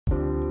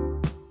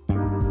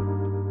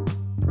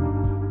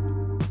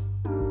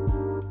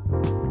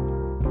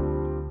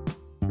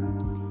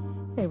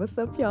what's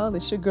up, y'all?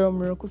 It's your girl,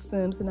 Miracle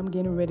Sims, and I'm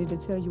getting ready to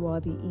tell you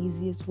all the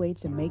easiest way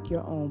to make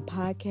your own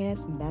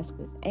podcast, and that's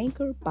with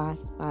Anchor by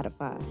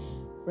Spotify.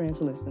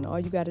 Friends, listen, all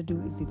you got to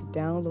do is either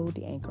download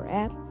the Anchor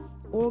app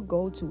or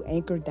go to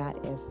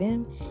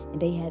anchor.fm, and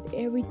they have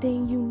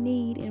everything you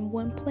need in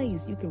one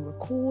place. You can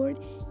record,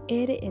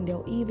 edit, and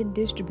they'll even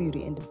distribute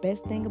it. And the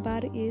best thing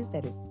about it is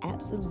that it's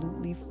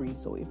absolutely free.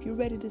 So if you're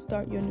ready to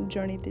start your new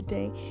journey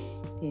today,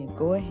 then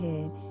go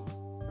ahead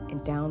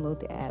and download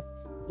the app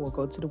or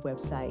go to the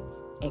website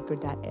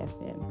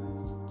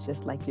anchor.fm,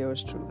 just like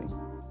yours truly.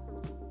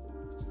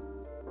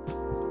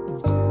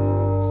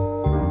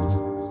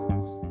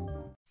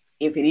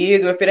 If it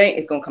is or if it ain't,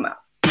 it's gonna come out.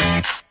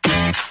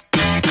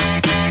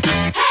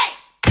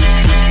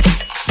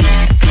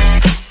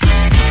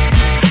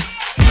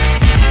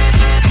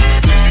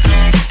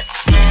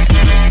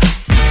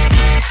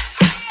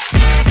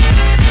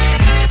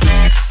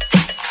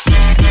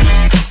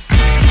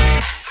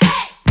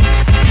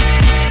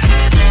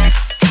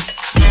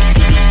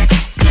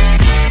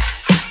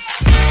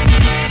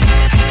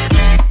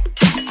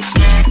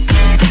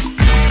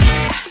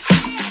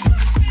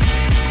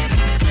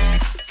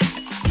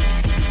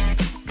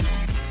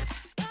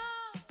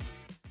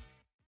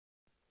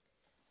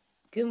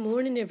 Good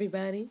morning,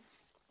 everybody.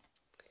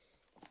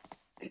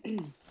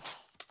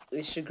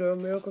 It's your girl,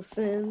 Miracle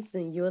Sims,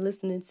 and you're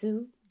listening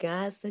to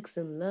God, Sex,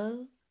 and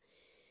Love,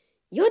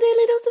 your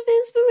daily dose of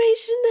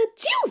inspiration, the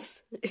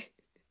juice.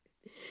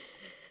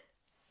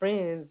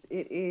 Friends,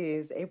 it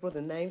is April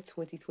the 9th,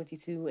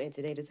 2022, and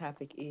today the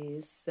topic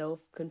is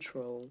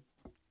self-control.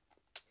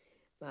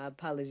 My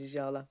apologies,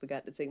 y'all. I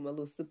forgot to take my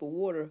little sip of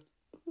water.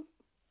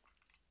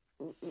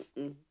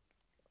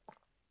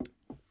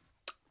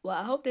 Well,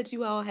 I hope that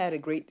you all had a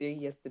great day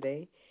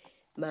yesterday.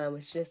 Mine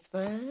was just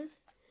fine.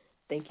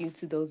 Thank you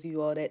to those of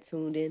you all that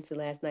tuned in to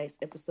last night's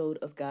episode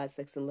of God,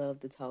 Sex, and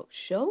Love, the talk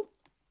show.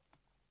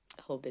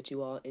 I hope that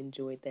you all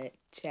enjoyed that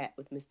chat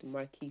with Mr.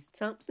 Marquise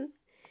Thompson.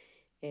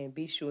 And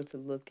be sure to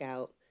look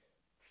out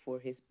for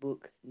his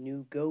book,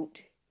 New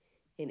Goat,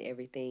 and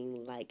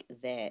everything like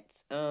that.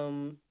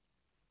 Got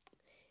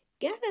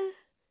a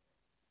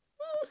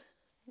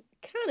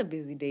kind of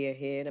busy day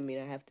ahead. I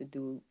mean, I have to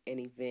do an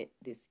event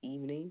this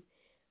evening.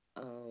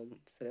 So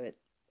that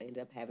I ended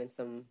up having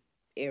some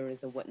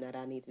errands and whatnot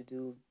I need to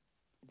do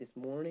this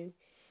morning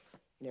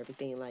and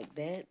everything like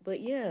that.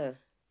 But yeah,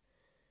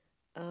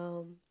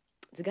 to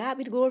God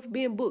be the glory for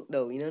being booked,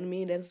 though. You know what I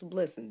mean? That is a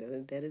blessing.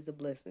 That is a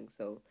blessing.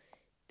 So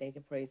thank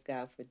and praise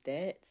God for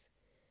that.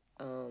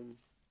 I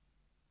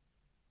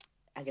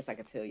guess I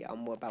could tell y'all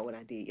more about what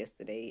I did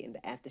yesterday in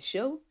the after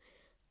show.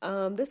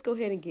 Let's go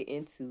ahead and get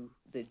into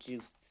the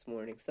juice this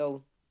morning.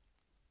 So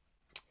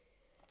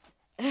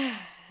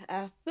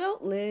I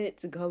felt led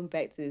to come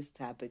back to this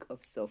topic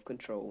of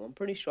self-control. I'm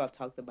pretty sure I've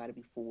talked about it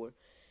before.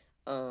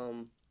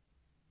 But,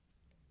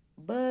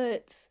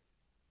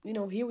 you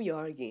know, here we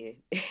are again.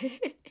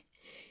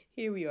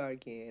 Here we are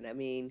again. I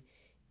mean,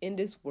 in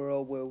this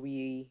world where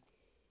we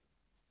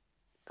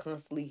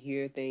constantly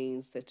hear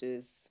things such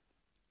as,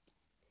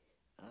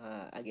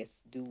 I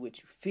guess, do what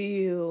you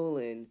feel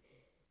and,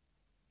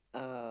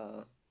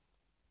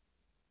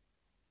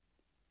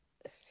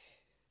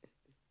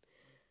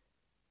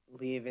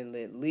 live and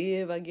let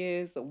live, I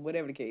guess, or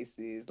whatever the case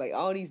is. Like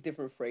all these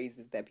different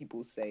phrases that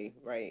people say,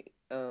 right?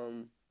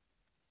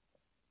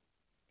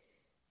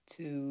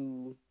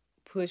 To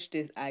push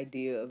this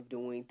idea of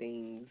doing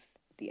things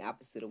the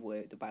opposite of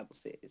what the Bible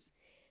says.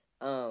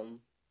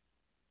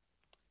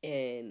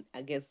 And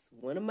I guess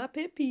one of my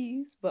pet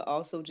peeves, but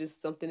also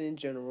just something in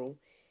general,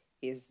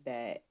 is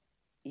that,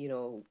 you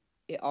know,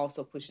 it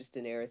also pushes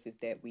the narrative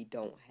that we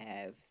don't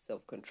have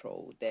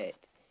self-control, that,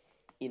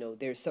 you know,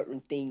 there's certain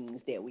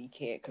things that we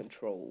can't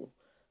control,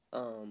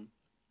 and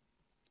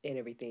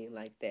everything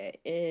like that.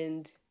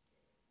 And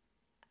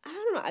I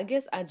don't know, I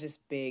guess I just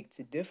beg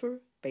to differ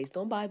based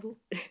on Bible.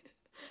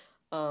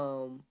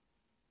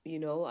 You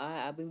know,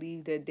 I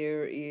believe that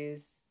there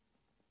is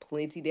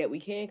plenty that we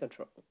can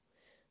control.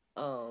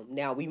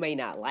 Now we may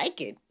not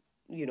like it,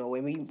 you know,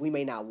 and we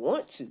may not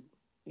want to,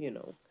 you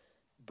know,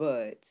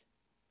 but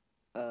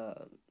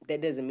that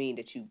doesn't mean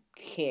that you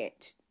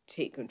can't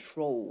take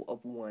control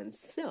of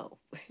oneself.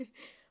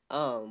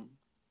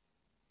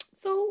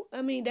 So,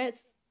 I mean, that's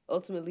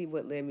ultimately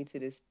what led me to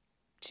this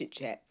chit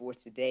chat for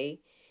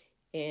today.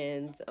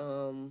 And,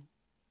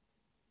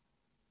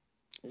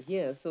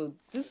 yeah, so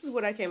this is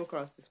what I came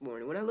across this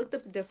morning. When I looked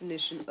up the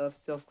definition of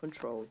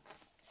self-control,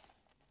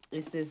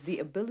 it says the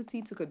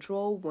ability to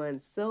control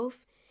oneself,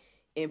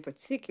 in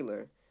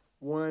particular,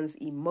 one's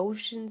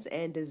emotions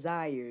and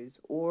desires,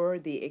 or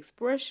the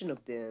expression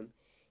of them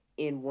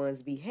in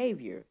one's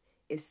behavior,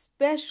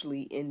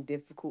 especially in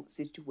difficult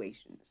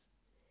situations.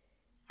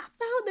 I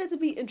found that to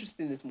be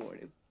interesting this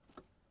morning.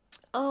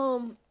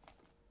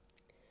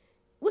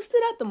 What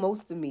stood out the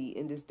most to me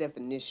in this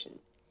definition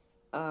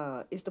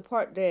is the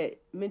part that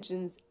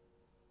mentions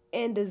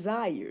and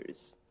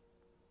desires,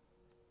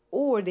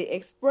 or the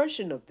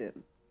expression of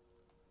them.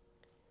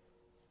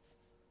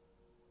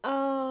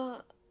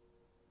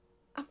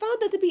 I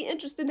found that to be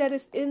interesting that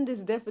it's in this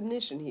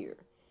definition here,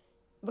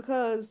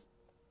 because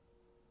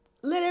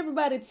let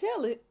everybody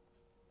tell it,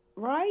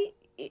 right?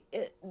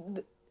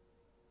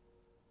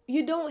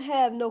 You don't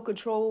have no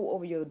control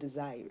over your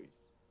desires,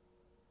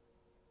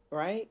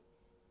 right?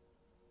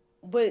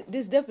 But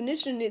this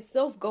definition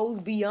itself goes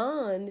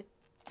beyond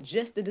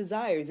just the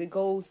desires. It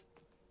goes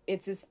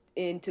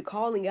into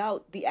calling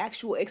out the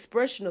actual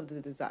expression of the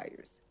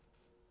desires,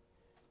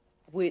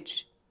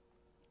 which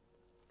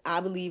I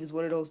believe is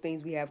one of those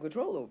things we have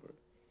control over.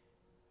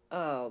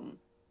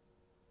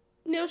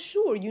 Now,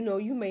 sure,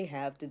 you may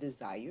have the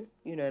desire,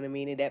 you know what I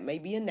mean? And that may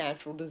be a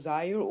natural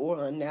desire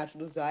or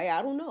unnatural desire.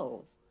 I don't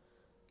know,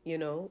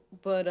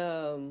 but,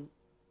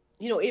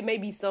 it may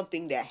be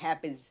something that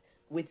happens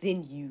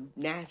within you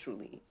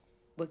naturally.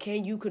 But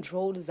can you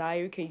control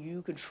desire? Can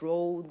you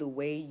control the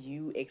way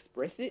you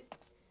express it?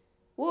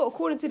 Well,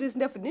 according to this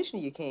definition,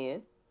 you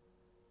can.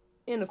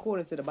 And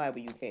according to the Bible,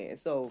 you can.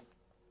 So,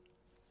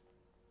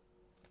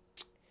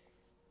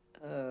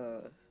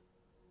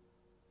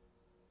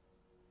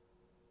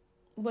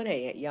 but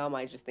hey, y'all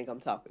might just think I'm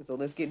talking. So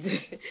let's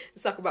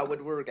let's talk about what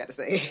the word got to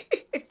say.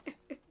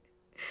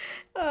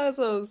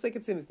 So 2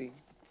 Timothy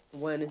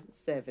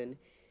 1:7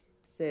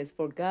 says,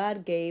 "For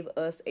God gave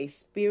us a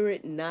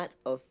spirit not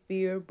of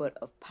fear, but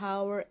of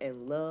power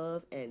and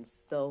love and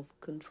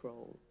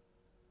self-control."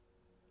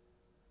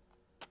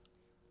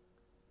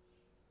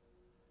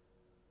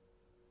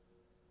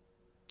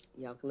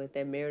 Y'all can let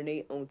that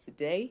marinate on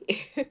today.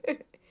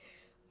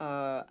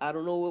 I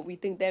don't know what we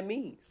think that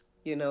means.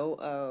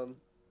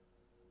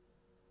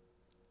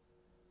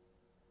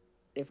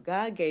 If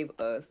God gave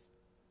us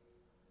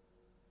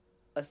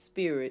a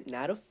spirit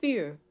not of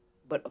fear,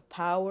 but of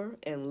power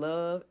and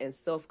love and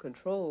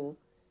self-control,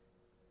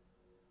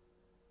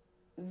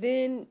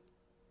 then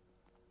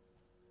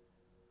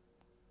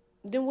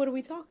what are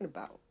we talking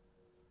about?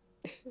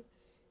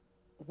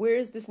 Where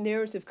is this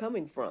narrative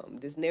coming from?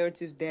 This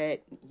narrative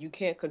that you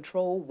can't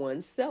control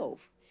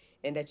oneself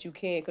and that you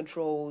can't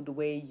control the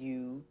way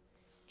you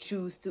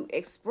choose to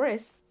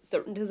express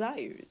certain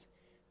desires.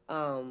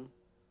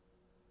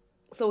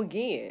 So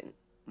again,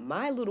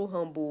 my little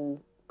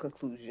humble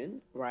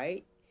conclusion,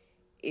 right,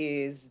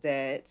 is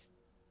that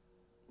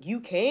you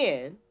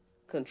can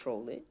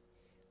control it.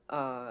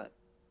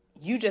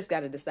 You just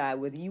got to decide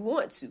whether you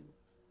want to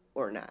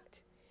or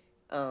not.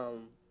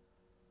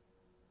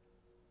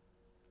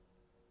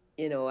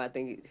 I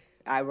think,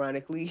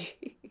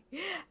 ironically,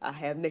 I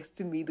have next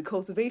to me the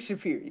cultivation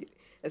period,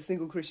 a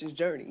single Christian's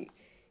journey.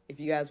 If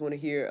you guys want to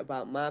hear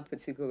about my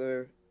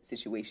particular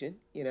situation,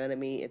 you know what I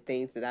mean, and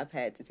things that I've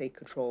had to take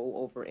control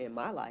over in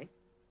my life,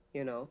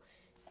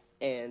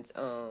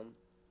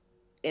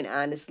 and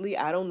honestly,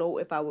 I don't know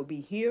if I would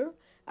be here.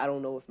 I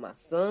don't know if my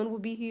son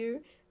would be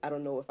here. I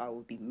don't know if I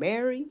would be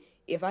married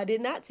if I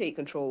did not take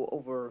control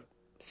over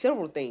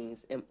several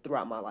things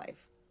throughout my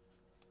life.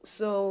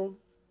 So,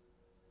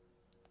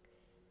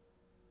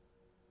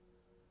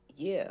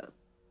 yeah.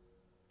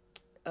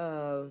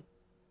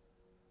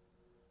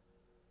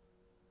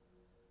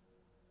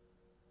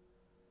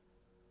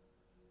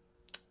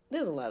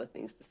 There's a lot of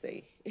things to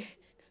say.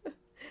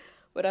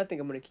 But I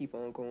think I'm going to keep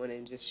on going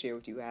and just share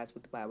with you guys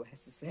what the Bible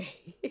has to say.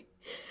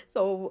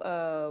 So,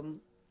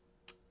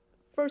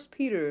 1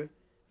 Peter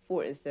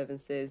 4:7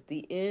 says,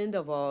 "The end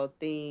of all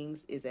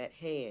things is at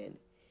hand.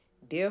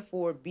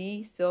 Therefore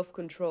be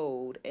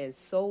self-controlled and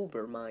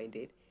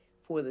sober-minded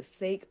for the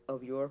sake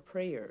of your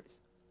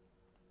prayers."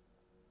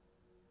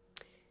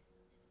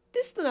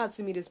 This stood out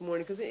to me this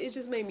morning because it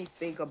just made me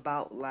think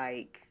about,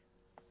 like,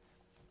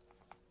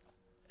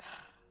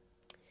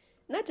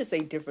 not just say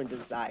different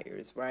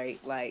desires, right?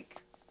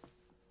 Like,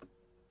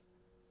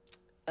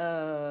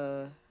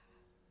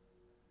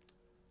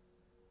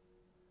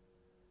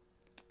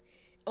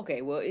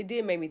 okay, well, it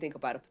did make me think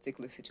about a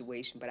particular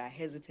situation, but I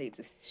hesitate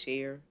to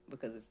share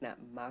because it's not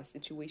my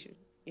situation.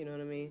 You know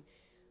what I mean?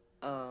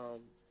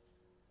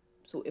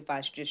 So if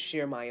I just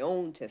share my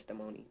own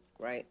testimonies,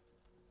 right?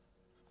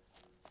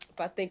 If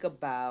I think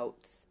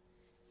about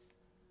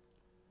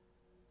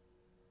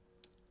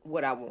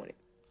what I wanted,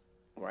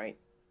 right?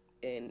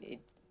 And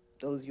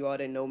those of y'all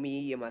that know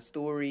me and my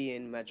story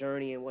and my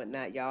journey and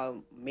whatnot,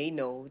 y'all may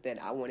know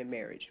that I wanted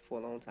marriage for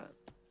a long time.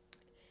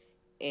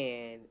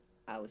 And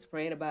I was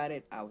praying about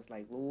it. I was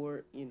like,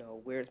 Lord,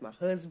 where's my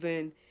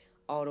husband?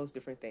 All those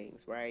different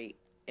things, right?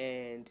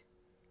 And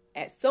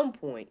at some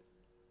point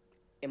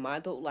in my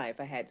adult life,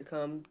 I had to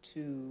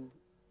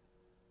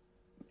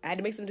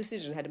make some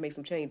decisions. I had to make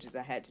some changes.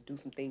 I had to do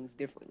some things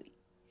differently.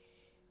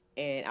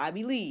 And I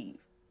believe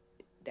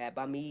that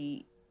by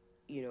me,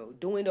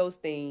 doing those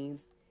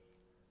things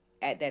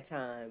at that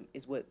time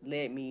is what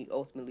led me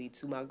ultimately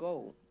to my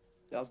goal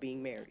of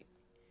being married.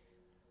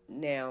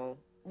 Now,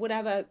 would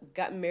I have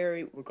gotten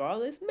married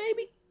regardless?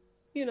 Maybe,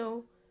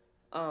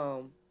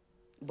 but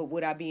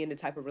would I be in the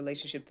type of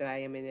relationship that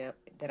I'm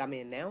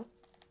in now?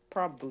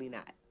 Probably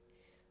not.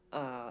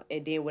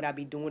 And then would I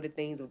be doing the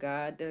things of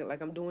God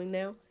like I'm doing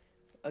now?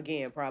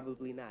 Again,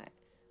 probably not.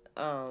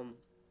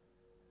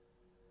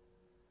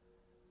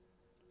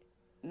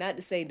 not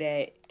to say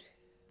that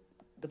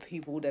the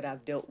people that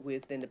I've dealt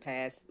with in the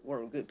past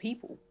weren't good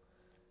people.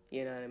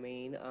 You know what I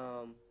mean?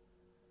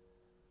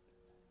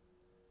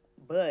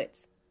 But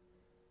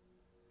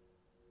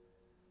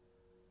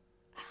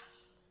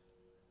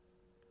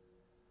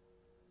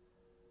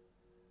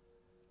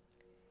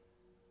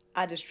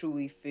I just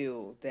truly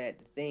feel that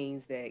the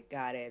things that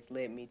God has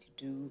led me to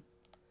do,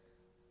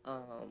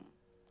 um,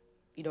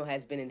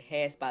 has been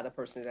enhanced by the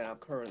person that I'm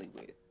currently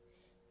with.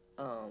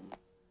 Um,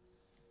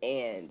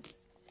 and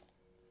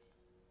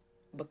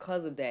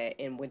because of that,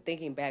 and when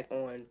thinking back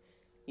on,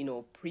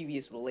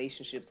 previous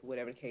relationships,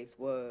 whatever the case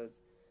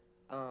was,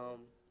 um,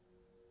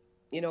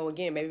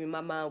 again, maybe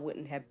my mind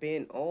wouldn't have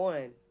been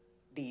on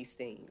these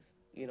things.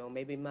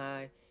 Maybe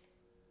my,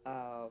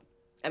 uh,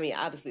 I mean,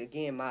 obviously,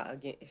 again,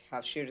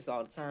 I've shared this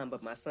all the time,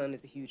 but my son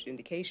is a huge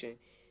indication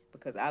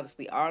because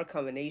obviously our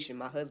combination,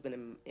 my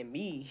husband and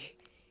me,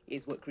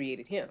 is what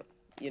created him.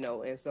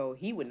 And so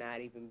he would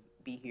not even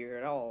be here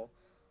at all.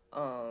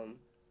 Um,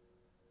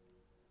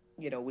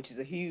 which is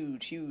a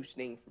huge, huge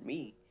thing for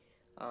me.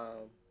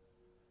 Um,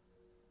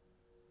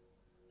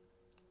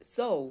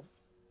 so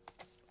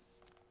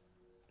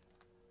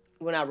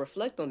when I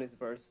reflect on this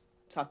verse,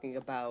 talking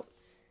about,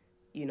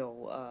 you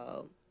know,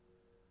 uh,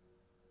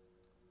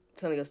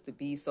 telling us to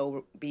be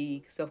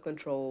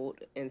self-controlled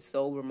and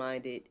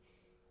sober-minded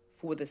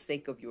for the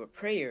sake of your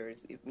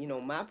prayers.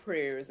 My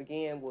prayers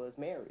again was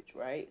marriage,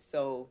 right?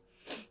 So,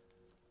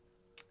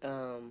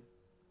 um,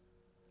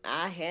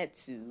 I had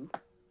to,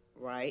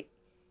 right,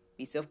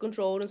 be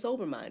self-controlled and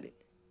sober-minded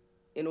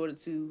in order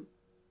to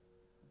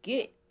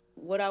get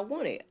what I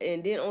wanted.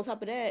 And then on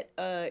top of that,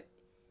 the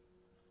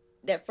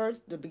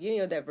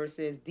beginning of that verse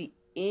says, "The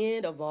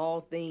end of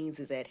all things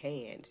is at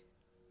hand."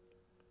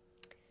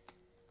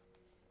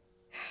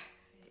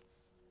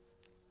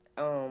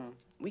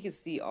 We can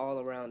see all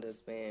around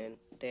us, man,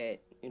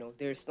 that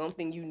there's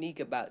something unique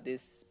about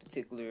this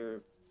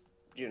particular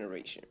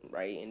generation,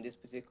 right? In this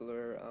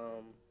particular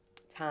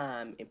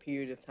time and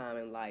period of time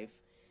in life,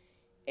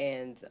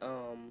 and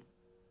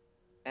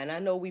I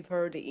know we've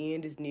heard the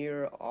end is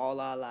near all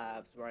our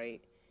lives,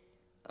 right?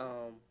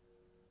 Um,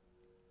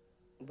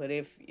 but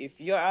if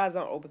your eyes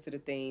aren't open to the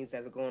things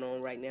that are going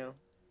on right now,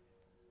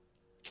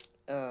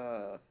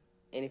 uh,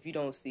 and if you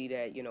don't see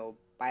that,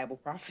 Bible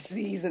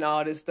prophecies and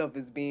all this stuff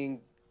is being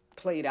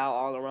played out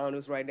all around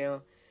us right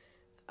now,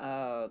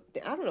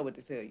 then I don't know what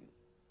to tell you.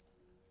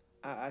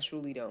 I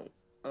truly don't.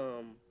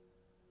 Um,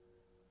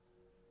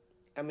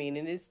 I mean,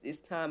 and it's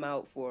time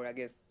out for, I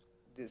guess,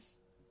 this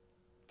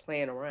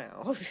playing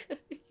around,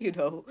 you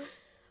know.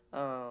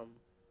 Um,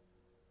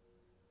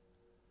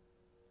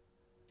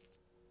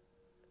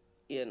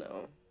 you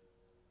know,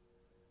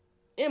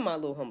 in my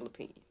little humble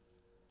opinion.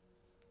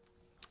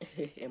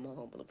 In my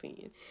humble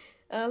opinion.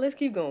 Let's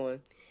keep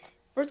going.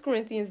 1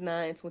 Corinthians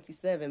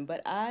 9:27.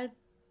 But I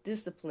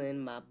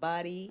discipline my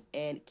body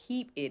and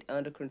keep it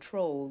under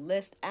control,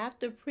 lest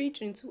after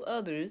preaching to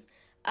others,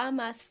 I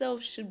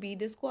myself should be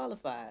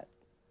disqualified.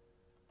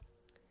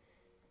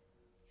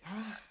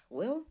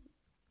 Well,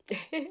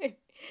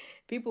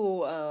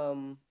 people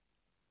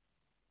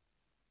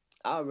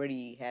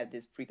already have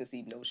this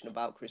preconceived notion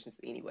about Christians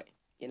anyway.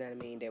 You know what I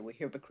mean? That we're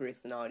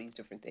hypocrites and all these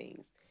different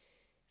things.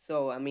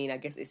 So, I mean, I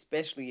guess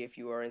especially if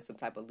you are in some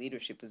type of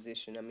leadership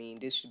position, I mean,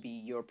 this should be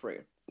your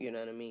prayer. You know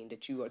what I mean?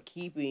 That you are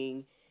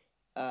keeping,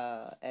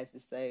 as to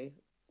say,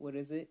 what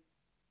is it?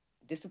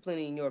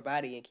 Disciplining your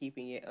body and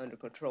keeping it under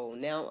control.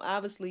 Now,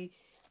 obviously,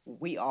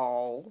 we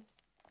all,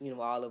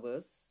 all of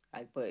us,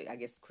 but I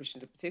guess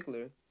Christians in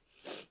particular,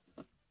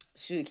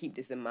 should keep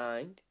this in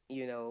mind,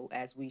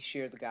 as we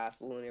share the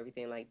gospel and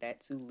everything like that,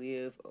 to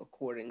live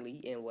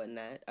accordingly and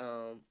whatnot.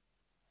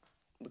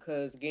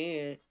 Because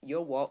again,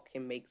 your walk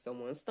can make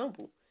someone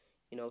stumble.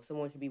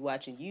 Someone can be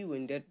watching you,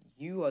 and that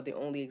you are the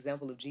only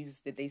example of Jesus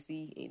that they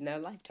see in their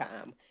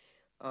lifetime.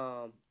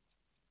 Um,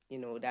 I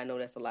know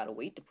that's a lot of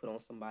weight to put on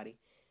somebody,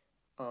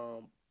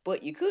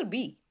 but you could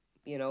be,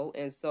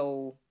 and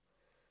so,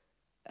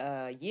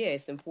 yeah,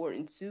 it's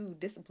important to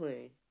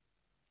discipline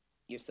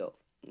yourself.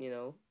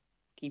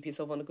 Keep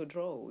yourself under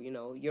control.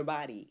 Your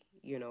body.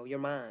 Your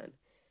mind,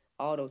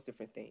 all those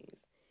different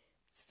things.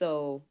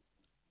 So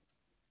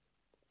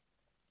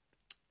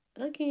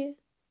again,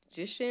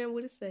 just sharing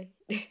what it say.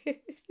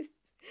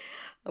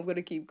 I'm going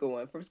to keep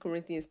going. 1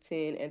 Corinthians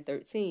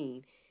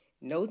 10:13.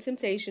 No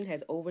temptation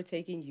has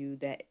overtaken you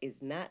that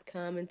is not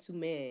common to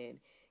man.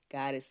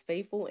 God is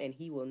faithful, and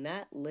he will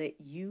not let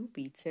you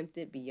be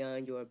tempted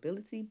beyond your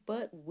ability,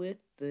 but with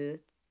the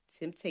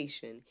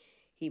temptation,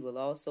 he will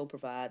also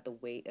provide the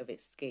way of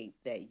escape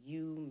that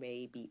you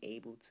may be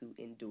able to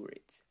endure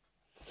it.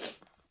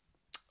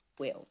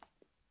 Well,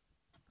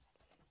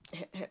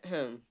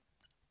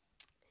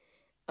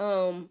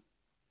 um,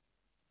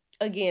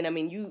 again, I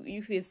mean,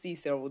 you can see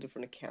several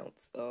different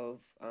accounts of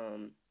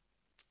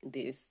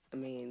this. I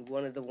mean,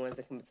 one of the ones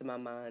that comes to my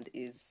mind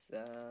is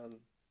the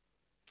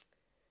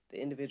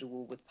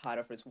individual with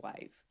Potiphar's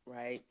wife,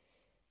 right?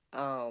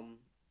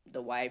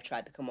 The wife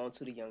tried to come on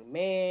to the young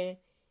man.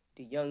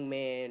 The young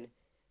man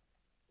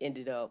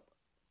ended up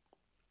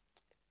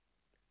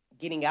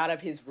getting out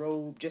of his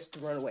robe just to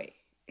run away.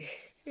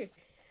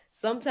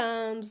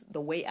 Sometimes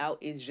the way out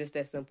is just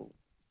that simple.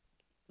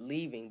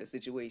 Leaving the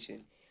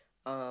situation.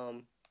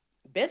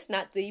 Best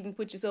not to even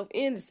put yourself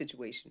in the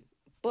situation.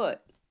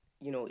 But,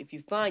 you know, if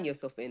you find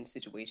yourself in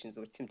situations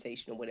or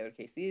temptation or whatever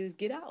the case is,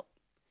 get out.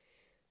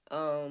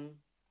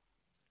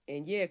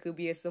 And yeah, it could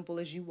be as simple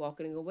as you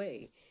walking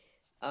away.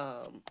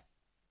 Now,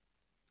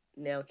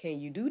 can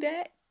you do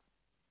that?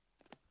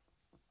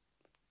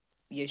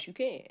 Yes, you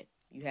can.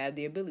 You have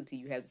the ability,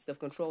 you have the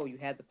self-control, you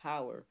have the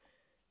power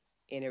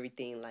and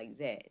everything like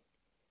that.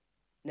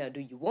 Now,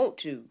 do you want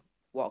to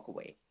walk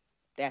away?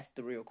 That's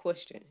the real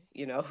question,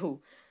 you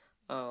know.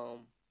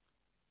 And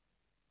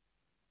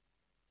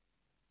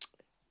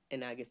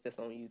I guess that's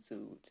on you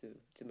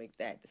to make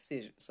that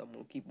decision. So I'm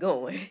going to keep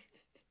going.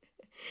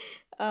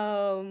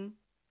 One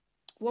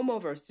more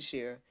verse to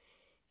share,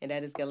 and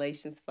that is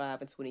Galatians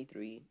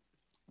 5:23.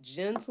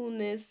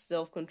 Gentleness,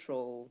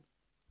 self-control,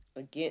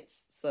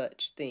 against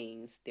such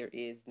things there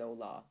is no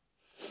law.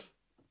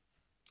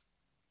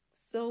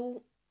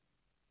 So,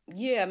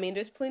 yeah, I mean,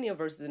 there's plenty of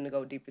verses in the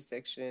Go Deeper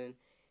section.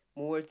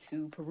 More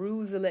to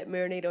peruse and let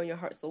marinate on your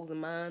heart, souls, and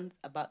minds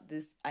about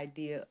this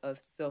idea of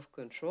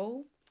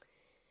self-control.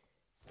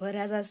 But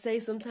as I say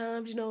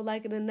sometimes, you know,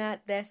 like it or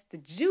not, that's the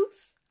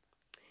juice.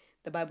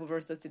 The Bible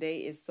verse of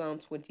today is Psalm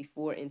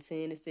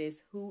 24:10. It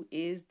says, "Who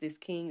is this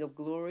King of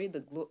glory?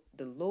 The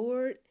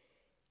Lord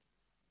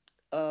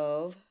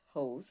of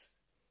hosts.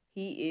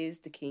 He is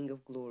the King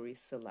of glory,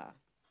 Salah."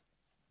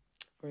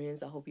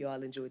 Friends, I hope you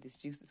all enjoyed this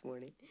juice this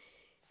morning.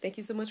 Thank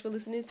you so much for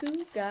listening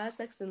to God,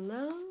 Sex, and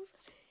Love,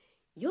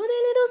 your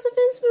daily dose of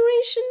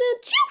inspiration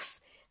and juice.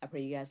 I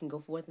pray you guys can go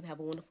forth and have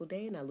a wonderful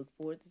day, and I look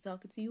forward to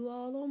talking to you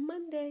all on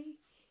Monday,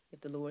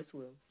 if the Lord's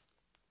will.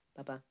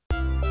 Bye-bye.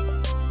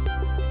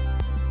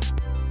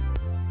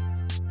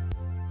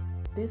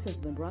 This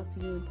has been brought to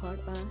you in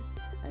part by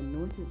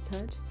Anointed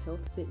Touch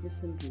Health,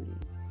 Fitness, and Beauty.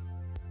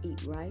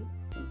 Eat right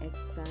and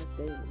exercise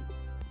daily.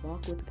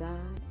 Walk with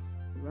God.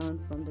 Run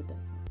from the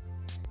devil.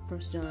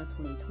 1 John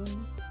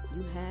 20:20.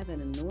 You have an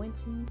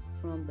anointing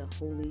from the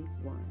Holy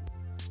One.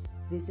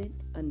 Visit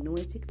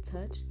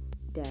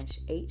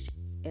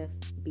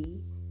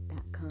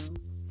anointedtouch-hfb.com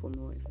for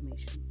more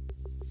information.